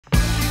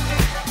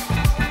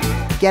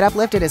Get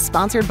Uplifted is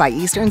sponsored by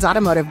Easterns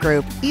Automotive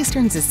Group.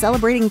 Easterns is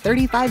celebrating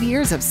 35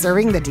 years of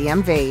serving the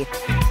DMV.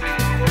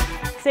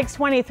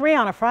 6:23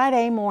 on a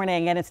Friday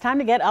morning, and it's time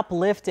to get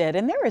uplifted.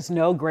 And there is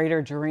no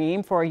greater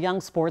dream for a young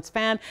sports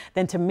fan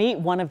than to meet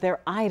one of their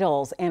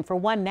idols. And for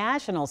one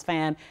Nationals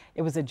fan,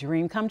 it was a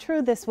dream come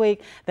true this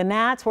week. The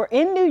Nats were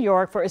in New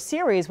York for a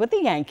series with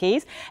the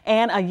Yankees,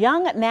 and a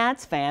young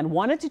Nats fan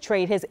wanted to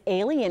trade his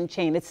alien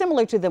chain. It's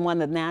similar to the one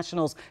the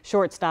Nationals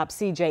shortstop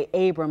CJ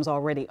Abrams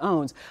already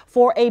owns,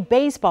 for a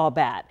baseball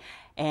bat.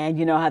 And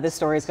you know how this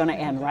story is going to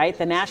end, right?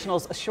 The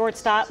Nationals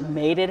shortstop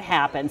made it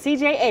happen.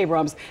 CJ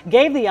Abrams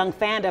gave the young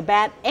fan a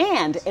bat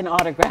and an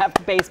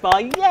autographed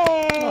baseball. Yay!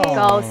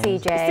 Go,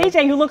 CJ.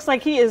 CJ, who looks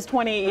like he is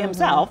 20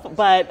 himself,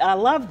 but I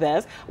love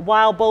this.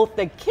 While both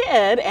the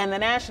kid and the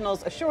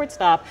Nationals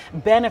shortstop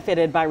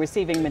benefited by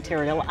receiving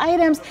material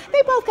items,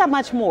 they both got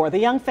much more. The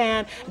young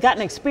fan got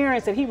an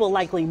experience that he will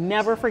likely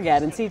never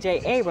forget, and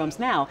CJ Abrams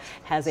now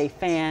has a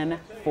fan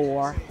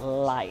for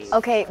life.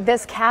 Okay,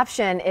 this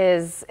caption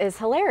is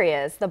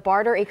hilarious. The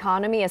barter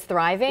economy is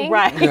thriving.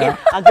 Right. Yeah.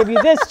 I'll give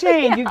you this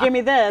chain, you give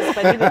me this.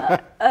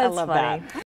 But I love that.